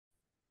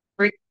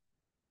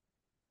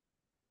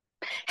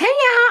Hey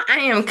y'all, I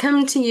am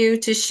coming to you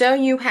to show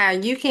you how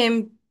you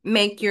can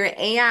make your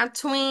AI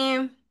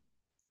twin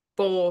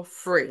for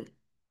free.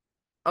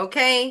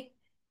 Okay?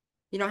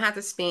 You don't have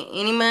to spend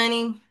any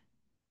money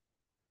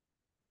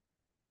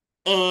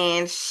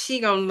and she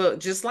gonna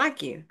look just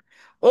like you.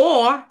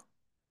 Or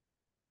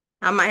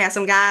I might have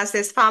some guys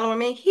that's following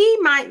me. He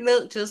might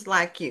look just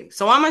like you.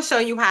 So I'm gonna show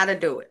you how to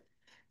do it.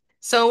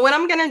 So what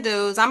I'm gonna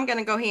do is I'm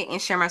gonna go ahead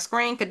and share my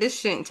screen because this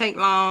shouldn't take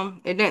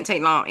long. It didn't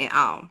take long at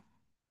all.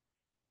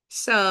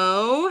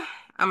 So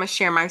I'm gonna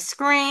share my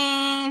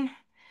screen.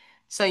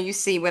 So you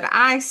see what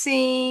I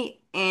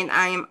see, and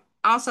I am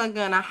also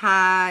gonna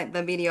hide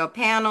the video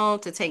panel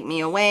to take me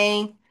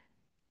away.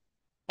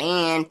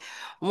 And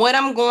what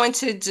I'm going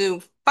to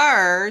do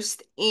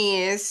first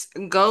is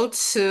go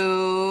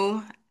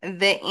to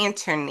the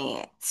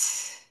internet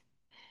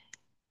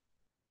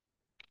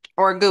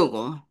or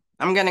Google.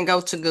 I'm gonna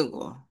go to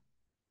Google.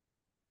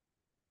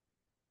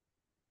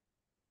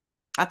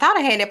 I thought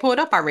I had it pulled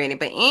up already,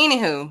 but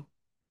anywho,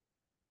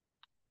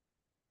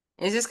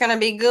 it's just gonna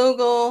be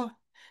Google.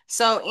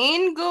 So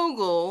in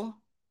Google,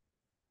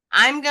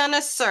 I'm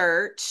gonna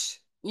search.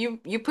 You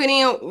put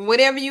in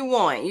whatever you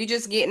want. You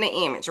just get in the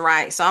image,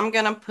 right? So I'm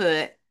gonna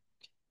put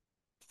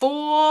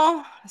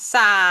full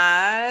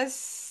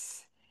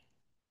size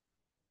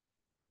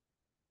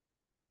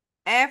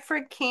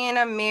African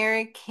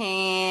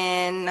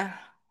American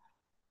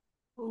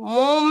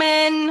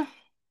woman.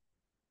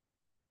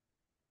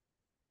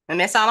 And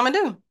that's all I'm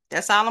gonna do.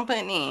 That's all I'm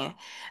putting in.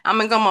 I'm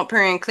gonna come up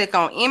here and click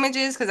on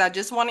images because I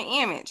just want an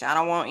image. I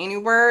don't want any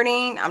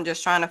wording. I'm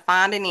just trying to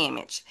find an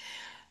image.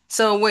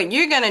 So what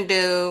you're gonna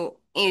do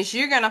is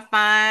you're gonna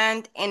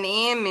find an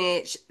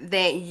image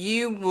that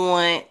you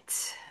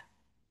want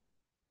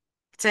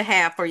to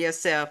have for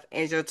yourself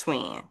as your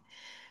twin.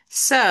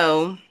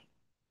 So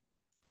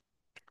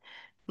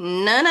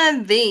none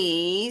of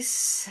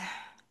these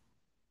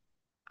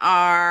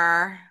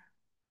are,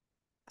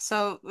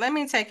 so let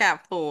me take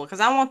out full because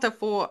I want the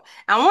full,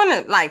 I want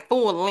it like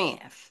full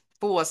length,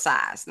 full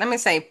size. Let me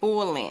say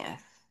full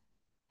length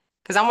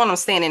because I want them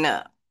standing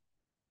up.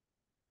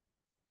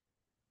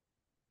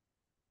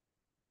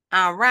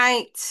 All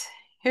right,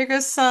 here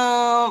goes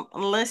some.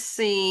 Let's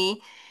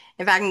see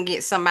if I can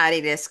get somebody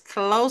that's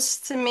close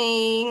to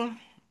me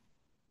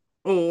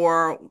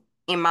or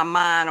in my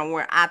mind or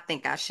where I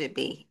think I should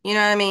be. You know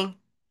what I mean?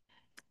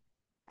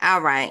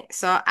 All right,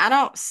 so I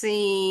don't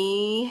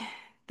see,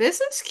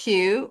 this is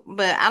cute,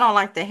 but I don't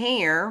like the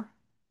hair.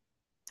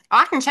 Oh,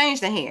 I can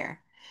change the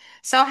hair.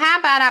 So how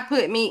about I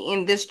put me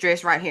in this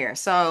dress right here?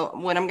 So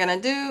what I'm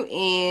gonna do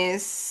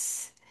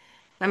is,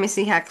 let me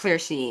see how clear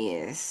she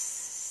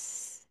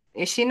is.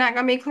 Is she not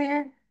gonna be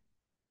clear?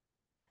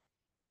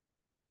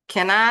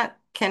 Can I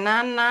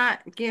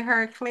not get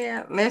her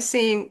clear? Let's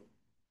see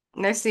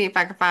if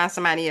I can find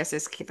somebody else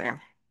that's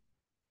clear.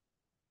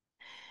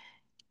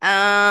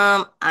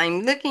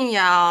 I'm looking,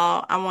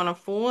 y'all. I want a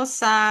full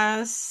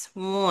size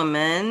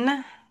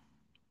woman.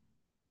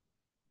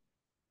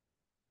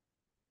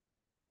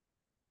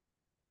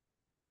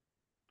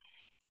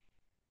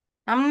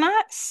 I'm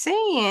not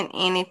seeing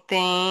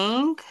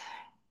anything.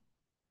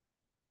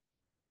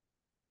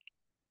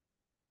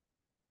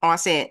 Oh, I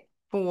said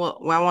full,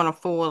 well, I want a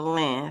full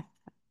length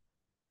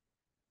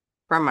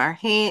from her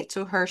head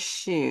to her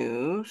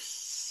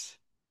shoes.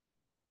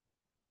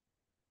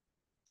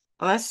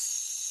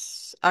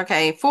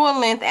 Okay, full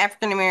length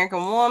African American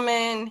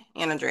woman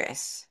in a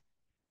dress.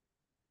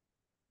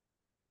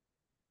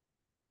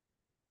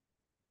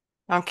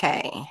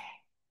 Okay.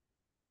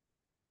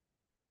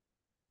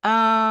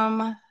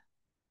 Um,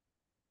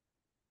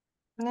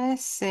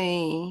 let's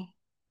see.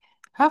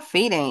 Her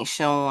feet ain't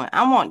showing.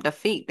 I want the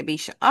feet to be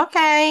shown.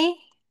 Okay,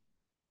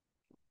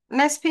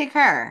 let's pick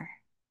her.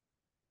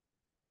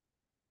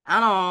 I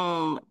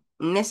don't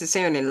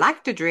necessarily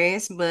like the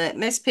dress, but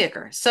let's pick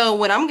her. So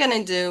what I'm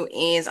gonna do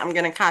is I'm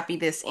gonna copy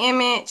this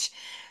image.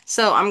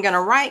 So I'm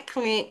gonna right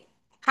click,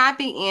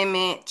 copy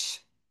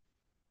image,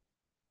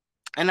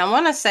 and I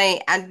wanna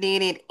say I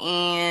did it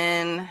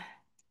in,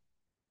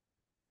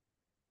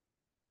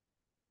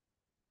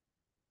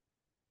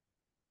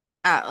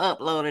 I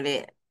uploaded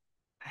it.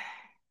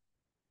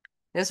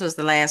 This was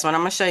the last one.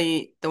 I'm gonna show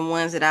you the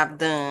ones that I've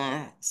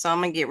done. So I'm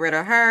gonna get rid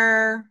of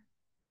her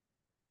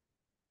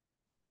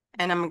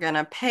and I'm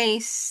gonna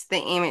paste the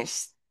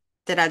image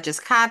that I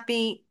just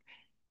copied.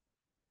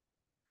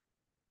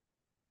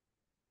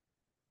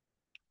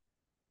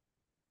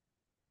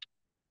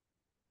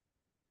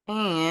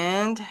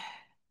 And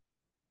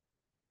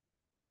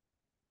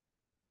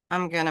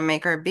I'm gonna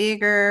make her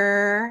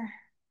bigger.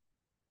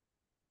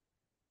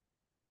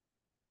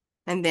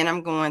 And then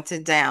I'm going to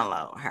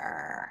download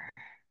her.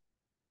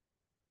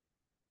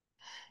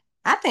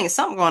 I think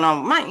something going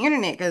on with my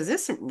internet because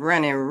it's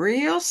running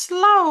real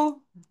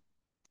slow.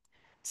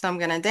 So I'm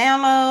gonna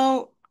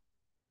download.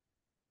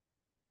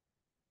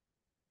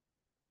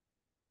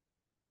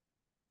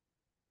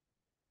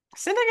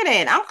 See, look at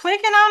that. I'm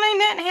clicking on it,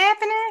 nothing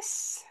happening.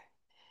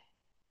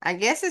 I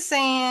guess it's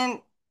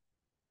saying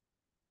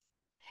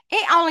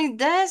It only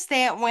does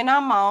that when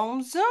I'm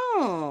on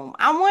Zoom.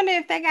 I wonder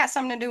if they got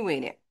something to do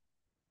with it.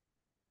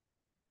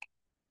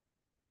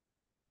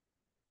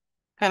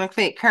 Gonna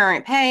click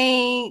current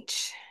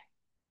page.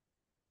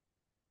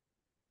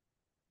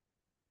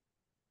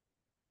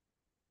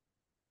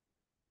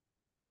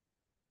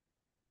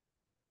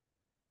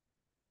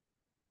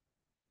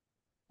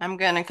 I'm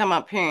gonna come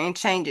up here and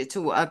change it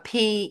to a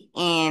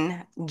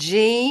PNG.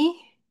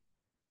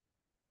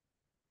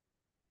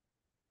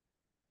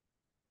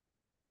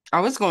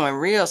 Oh, it's going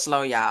real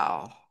slow,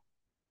 y'all.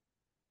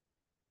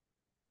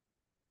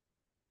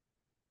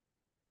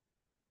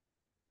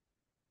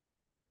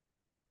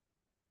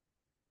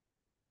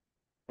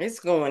 It's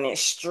going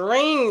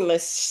extremely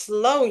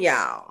slow,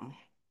 y'all.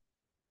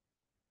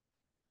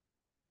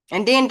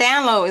 And then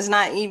download is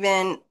not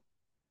even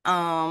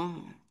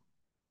um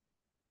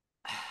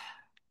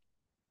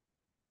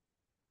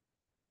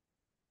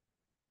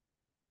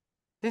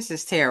this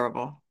is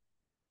terrible.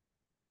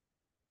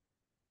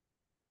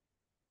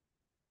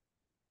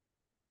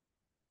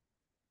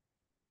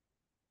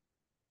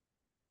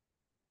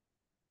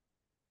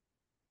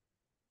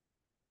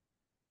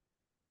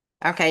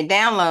 Okay,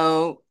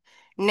 download.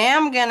 Now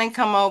I'm gonna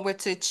come over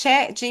to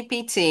Chat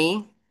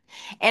GPT,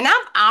 and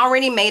I've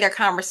already made a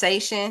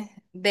conversation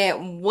that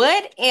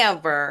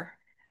whatever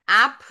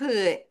I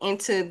put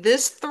into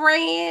this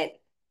thread,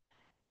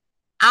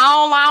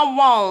 all I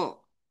want,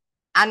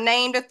 I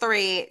named the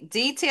thread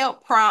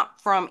detailed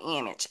prompt from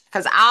image.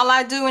 Because all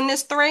I do in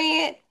this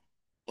thread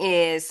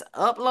is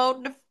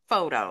upload the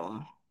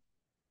photo.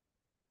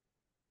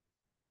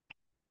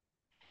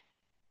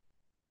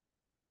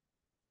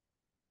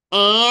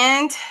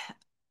 And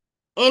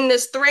in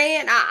this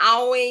thread,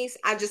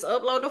 I just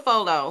upload the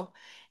photo,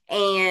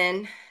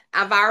 and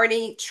I've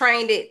already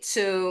trained it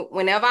to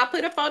whenever I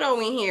put a photo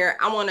in here,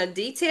 I want a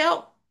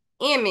detailed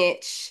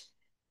image.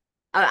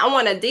 I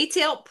want a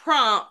detailed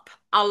prompt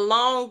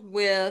along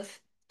with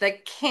the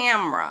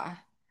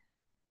camera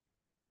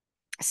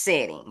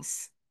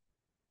settings.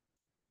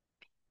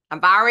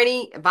 I've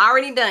already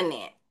done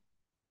that.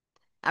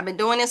 I've been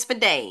doing this for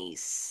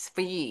days,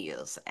 for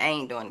years. I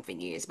ain't doing it for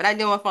years, but I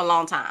do it for a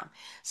long time.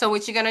 So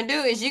what you're gonna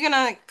do is you're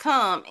gonna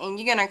come and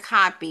you're gonna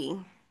copy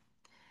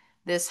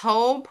this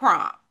whole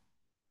prompt.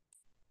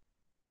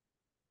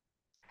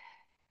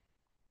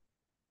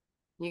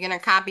 You're gonna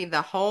copy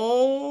the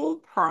whole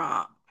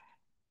prompt,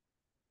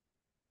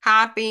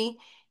 copy,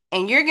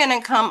 and you're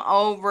gonna come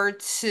over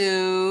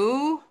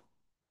to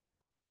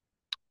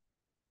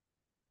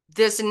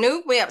this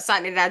new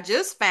website that I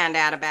just found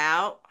out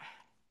about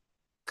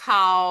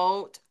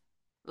called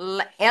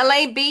labs.google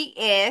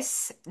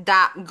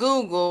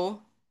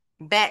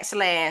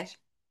backslash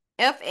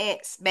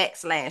fx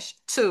backslash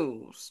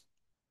tools.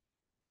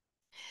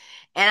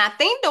 And I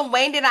think the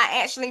way that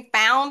I actually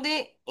found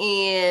it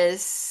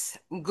is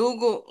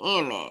Google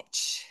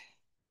image.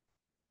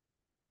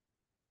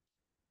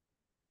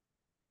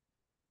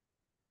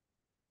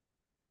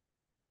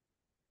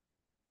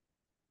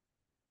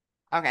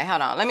 Okay,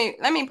 hold on.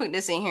 Let me put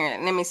this in here.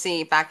 Let me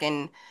see if I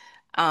can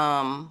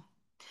um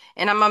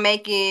and I'm gonna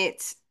make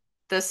it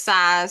the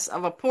size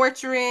of a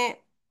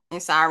portrait.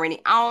 It's already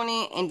on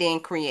it, and then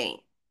create.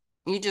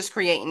 You're just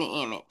creating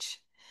the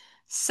image.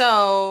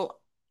 So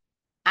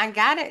I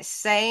got it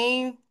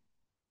saved.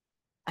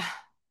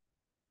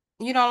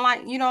 You don't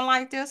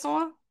like this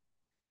one?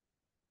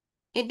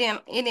 It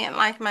didn't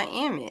like my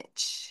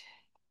image.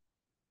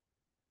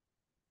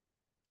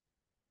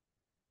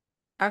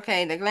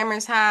 Okay, the glamour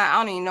is high. I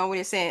don't even know what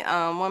it said.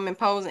 Woman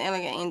posing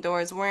elegant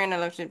indoors wearing a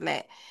luxury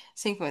black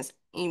sequins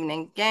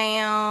evening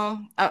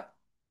gown. Oh,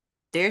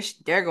 there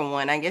go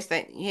one. I guess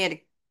that you had to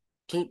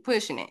keep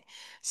pushing it.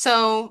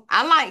 So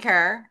I like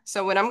her.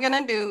 So what I'm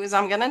gonna do is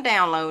I'm gonna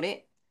download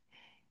it.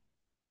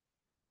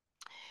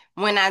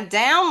 When I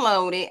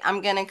download it,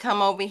 I'm gonna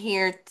come over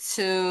here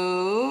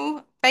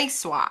to Face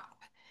Swap,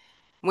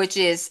 which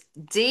is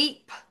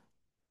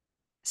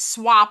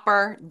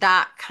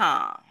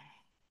deepswapper.com.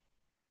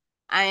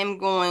 I am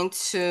going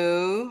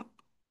to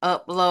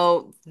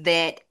upload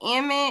that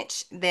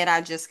image that I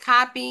just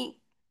copied,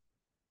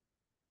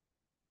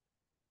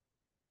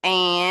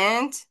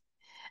 and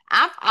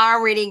I've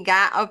already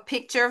got a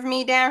picture of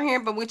me down here,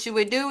 but what you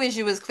would do is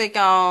you would click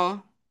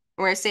on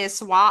where it says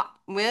swap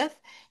with,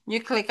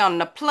 you click on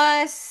the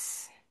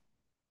plus,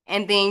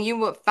 and then you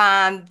would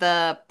find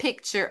the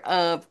picture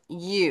of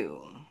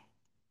you.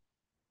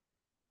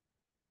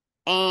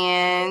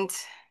 And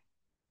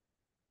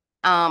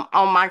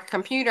on my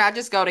computer, I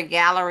just go to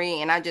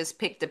gallery and I just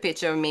pick the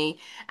picture of me.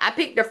 I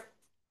picked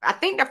I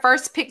think the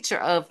first picture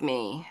of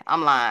me.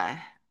 I'm lying.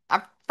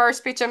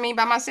 First picture of me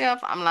by myself.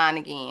 I'm lying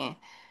again.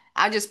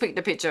 I just picked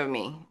the picture of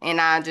me and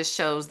I just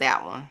chose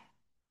that one.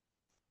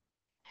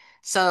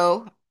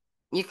 So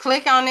you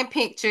click on the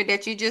picture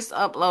that you just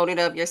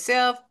uploaded of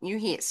yourself. You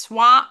hit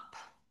swap.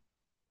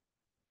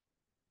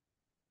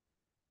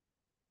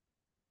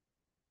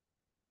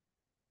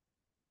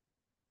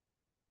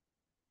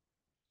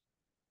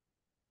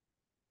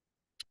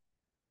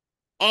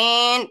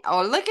 And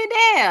oh, look at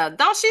that.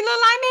 Don't she look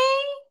like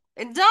me?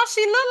 Don't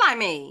she look like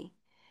me?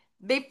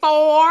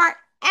 Before,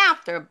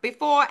 after.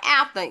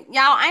 Y'all,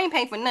 I ain't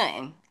paying for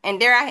nothing.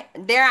 And there I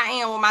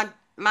am with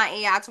my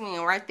AI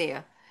twin right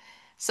there.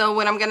 So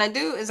what I'm gonna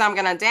do is I'm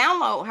gonna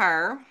download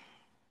her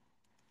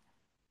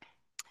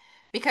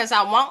because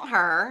I want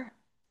her.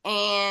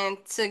 And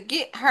to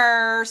get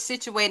her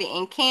situated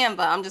in Canva,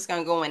 I'm just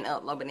gonna go and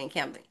upload it in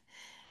Canva.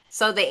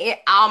 So that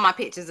all my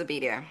pictures will be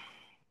there.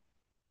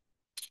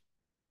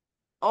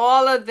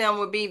 All of them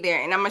will be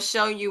there. And I'm gonna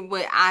show you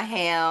what I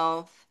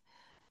have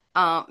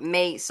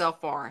made so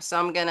far. So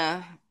I'm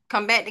gonna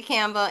come back to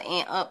Canva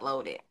and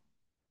upload it.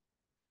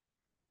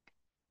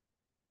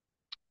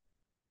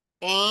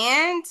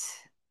 And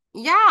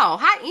y'all,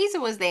 how easy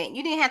was that?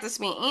 You didn't have to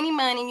spend any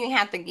money. You didn't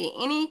have to get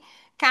any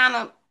kind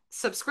of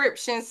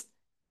subscriptions.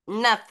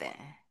 Nothing.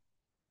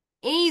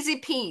 Easy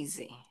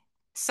peasy.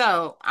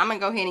 So I'm gonna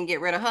go ahead and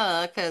get rid of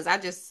her because I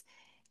just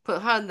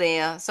put her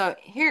there. So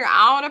here are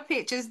all the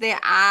pictures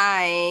that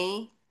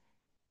I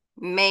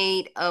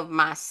made of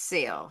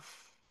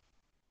myself.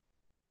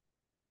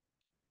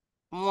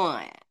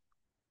 One,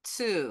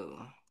 two,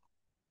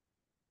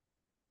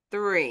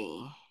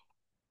 three,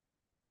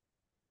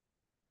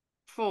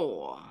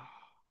 four.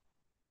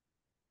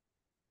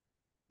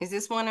 Is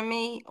this one of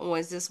me or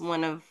is this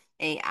one of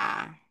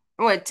AI?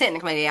 Well,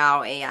 technically they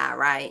all AI,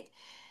 right?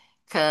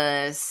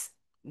 Cause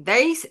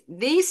these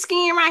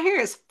skin right here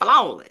is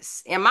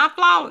flawless. Am I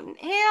flawless?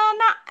 Hell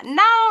no.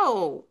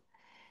 No.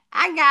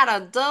 I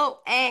got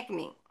adult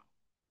acne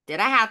that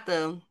I have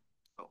to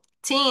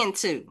tend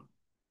to.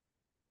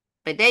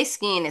 But they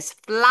skin is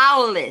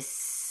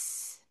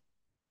flawless.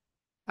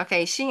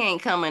 Okay, she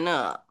ain't coming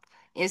up.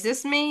 Is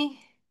this me?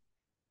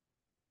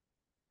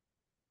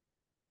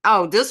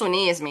 Oh, this one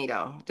is me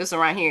though. This one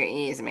right here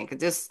is me. Cause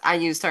this I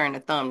used her in the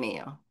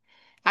thumbnail.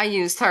 I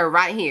used her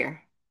right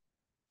here.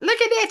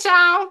 Look at that,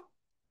 y'all.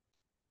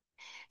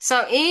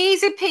 So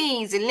easy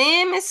peasy,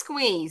 lemon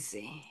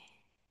squeezy.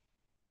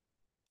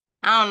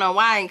 I don't know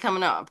why it ain't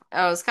coming up.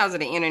 Oh, it's because of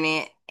the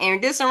internet.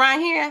 And this one right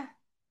here,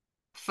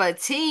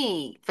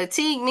 fatigue.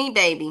 Fatigue me,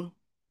 baby.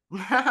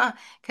 Because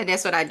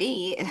that's what I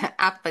did.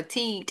 I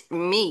fatigued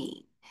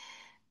me.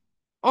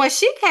 Well,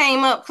 she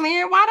came up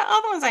clear. Why the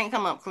other ones ain't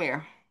come up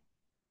clear?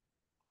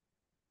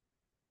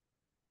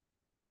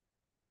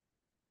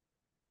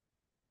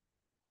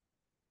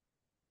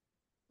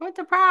 What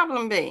the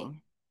problem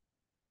be?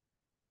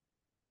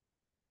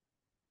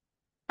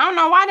 I don't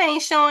know why they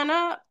ain't showing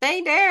up.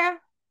 They there.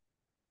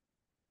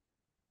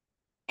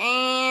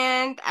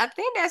 And I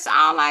think that's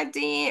all I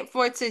did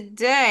for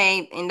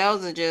today. And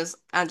those are just,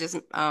 I just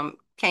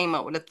came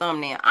up with a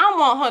thumbnail. I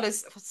want her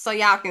to, so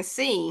y'all can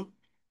see,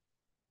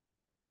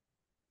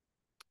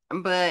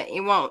 but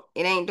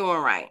it ain't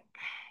doing right.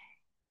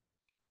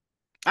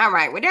 All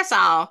right, well that's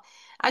all.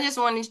 I just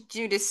wanted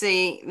you to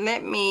see.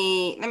 Let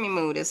me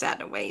move this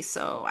out of the way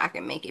so I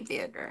can make it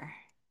bigger.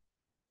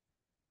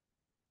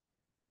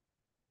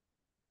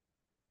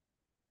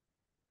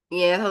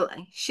 Yeah,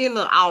 she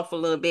look off a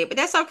little bit, but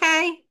that's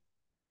okay.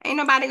 Ain't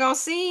nobody gonna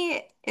see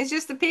it. It's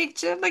just a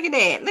picture. Look at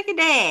that. Look at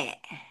that.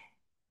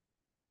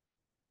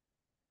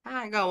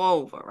 I go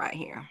over right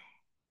here.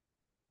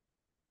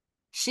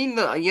 She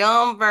look a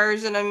young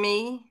version of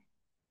me.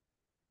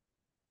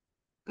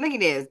 Look at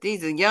this.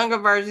 These are younger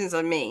versions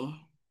of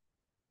me.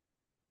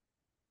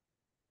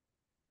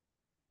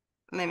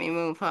 Let me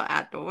move her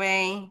out the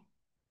way.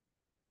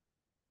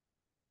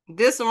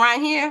 This one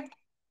right here,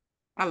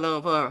 I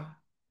love her.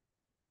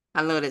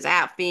 I love this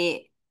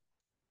outfit.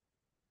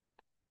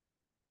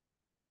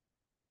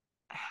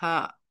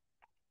 Her,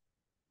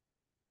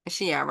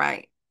 she all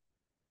right.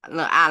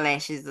 Little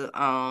eyelashes,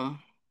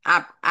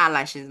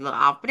 eyelashes a little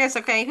off, but that's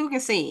okay. Who can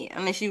see it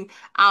unless you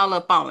all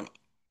up on it?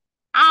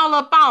 All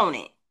up on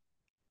it.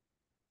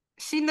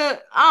 She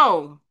look.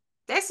 Oh,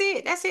 that's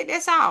it. That's it.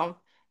 That's all.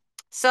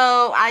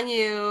 So I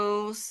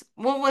use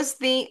what was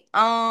the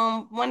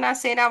when I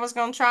said I was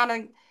gonna try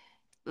to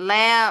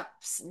labs.google.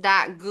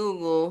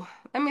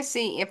 Let me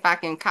see if I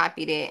can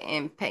copy that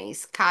and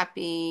paste.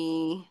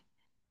 Copy,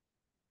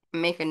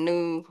 make a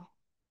new,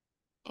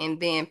 and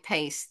then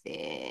paste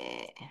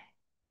it.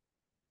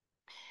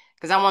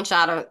 Because I want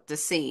y'all to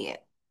see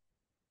it.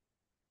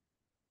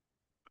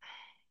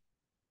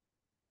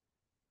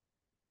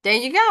 There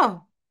you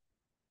go.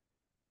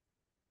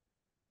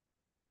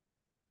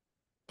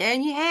 There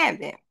you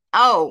have it.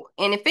 Oh,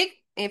 and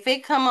if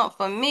it come up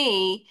for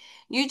me,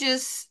 you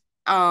just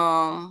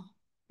let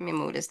me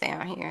move this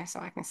down here so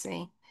I can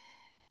see.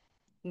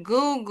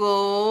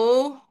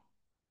 Google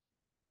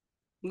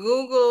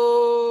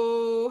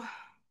Google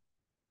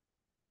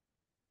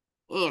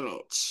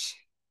image.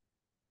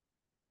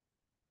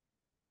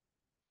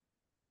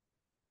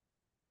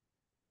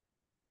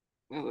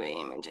 Google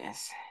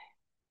images.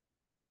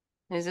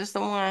 Is this the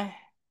one?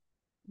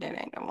 That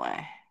ain't the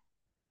one.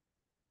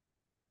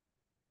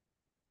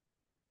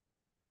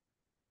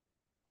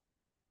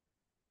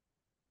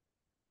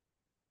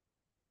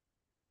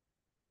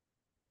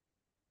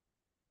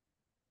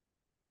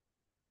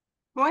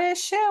 Well, it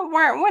should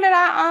work. What did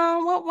I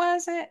what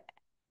was it?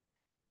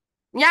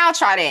 Y'all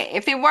try that.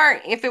 If it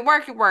work,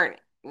 it work.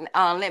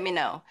 Let me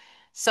know.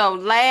 So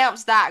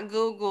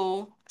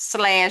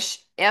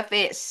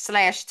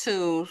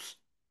labs.google/fx/tools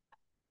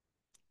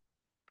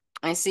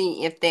and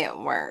see if that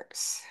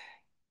works.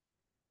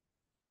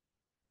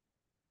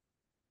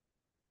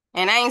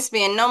 And I ain't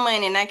spend no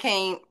money and I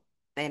can't.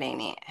 That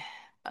ain't it.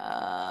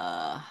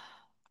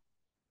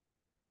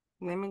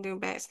 Let me do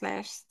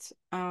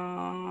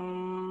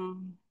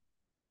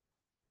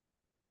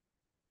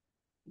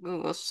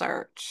Google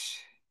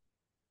search.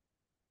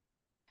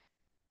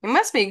 It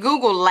must be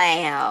Google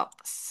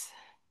Labs.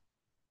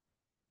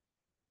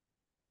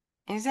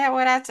 Is that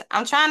what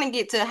I'm trying to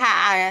get to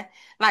how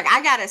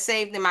I got it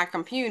saved in my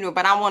computer,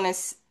 but I want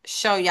to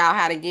show y'all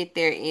how to get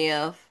there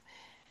if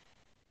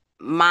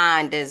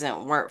mine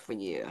doesn't work for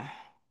you.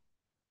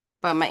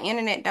 But my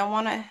internet don't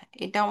want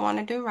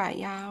to do right,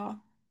 y'all.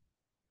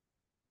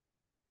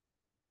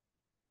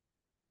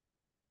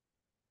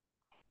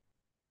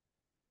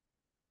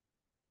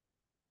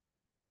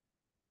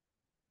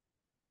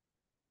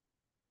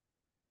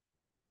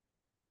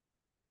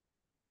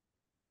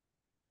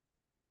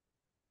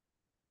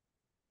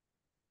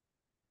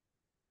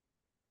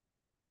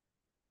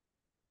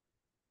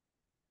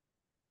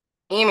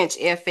 Image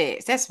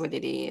FX, that's what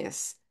it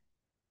is.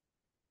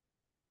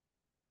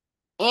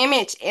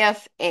 Image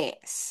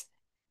FX.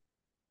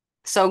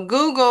 So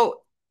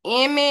Google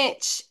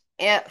image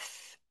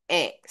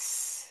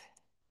FX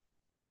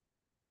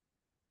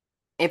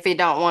if it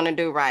don't want to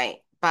do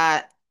right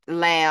by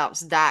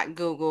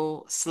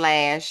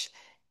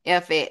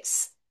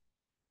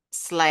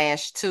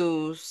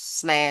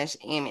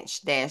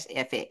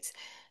labs.google/fx/tools/image-fx.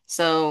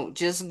 So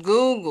just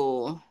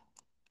Google,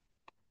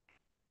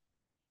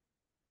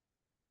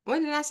 what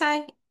did I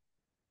say?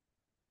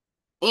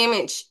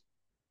 Image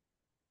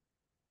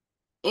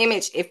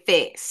image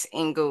effects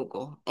in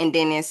Google, and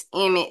then it's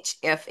image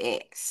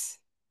FX,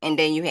 and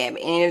then you have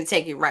it, and it'll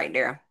take you right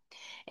there.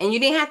 And you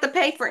didn't have to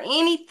pay for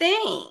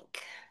anything.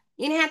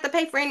 You didn't have to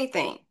pay for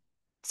anything.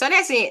 So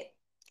that's it.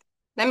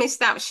 Let me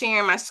stop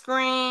sharing my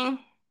screen.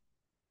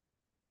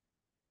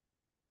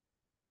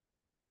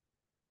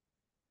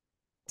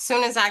 As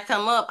soon as I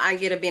come up, I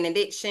get a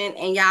benediction,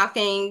 and y'all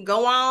can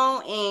go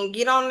on and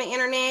get on the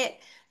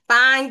internet,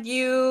 find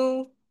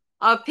you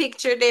a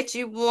picture that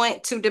you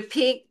want to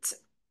depict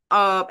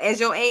as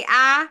your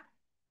AI,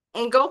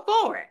 and go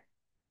for it.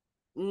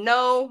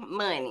 No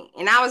money.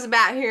 And I was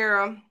about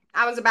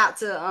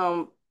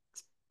to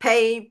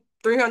pay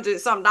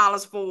 300 something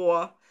dollars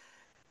for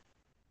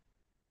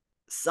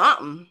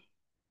something.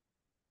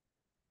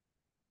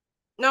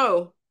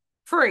 No,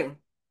 free.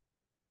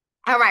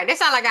 All right,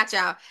 that's all I got,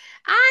 y'all. All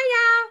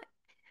right, y'all.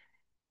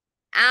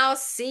 I'll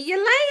see you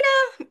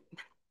later.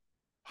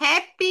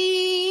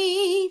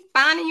 Happy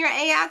finding your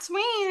AI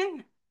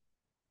twin.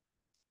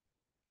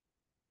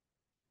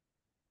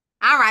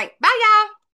 All right, bye, y'all.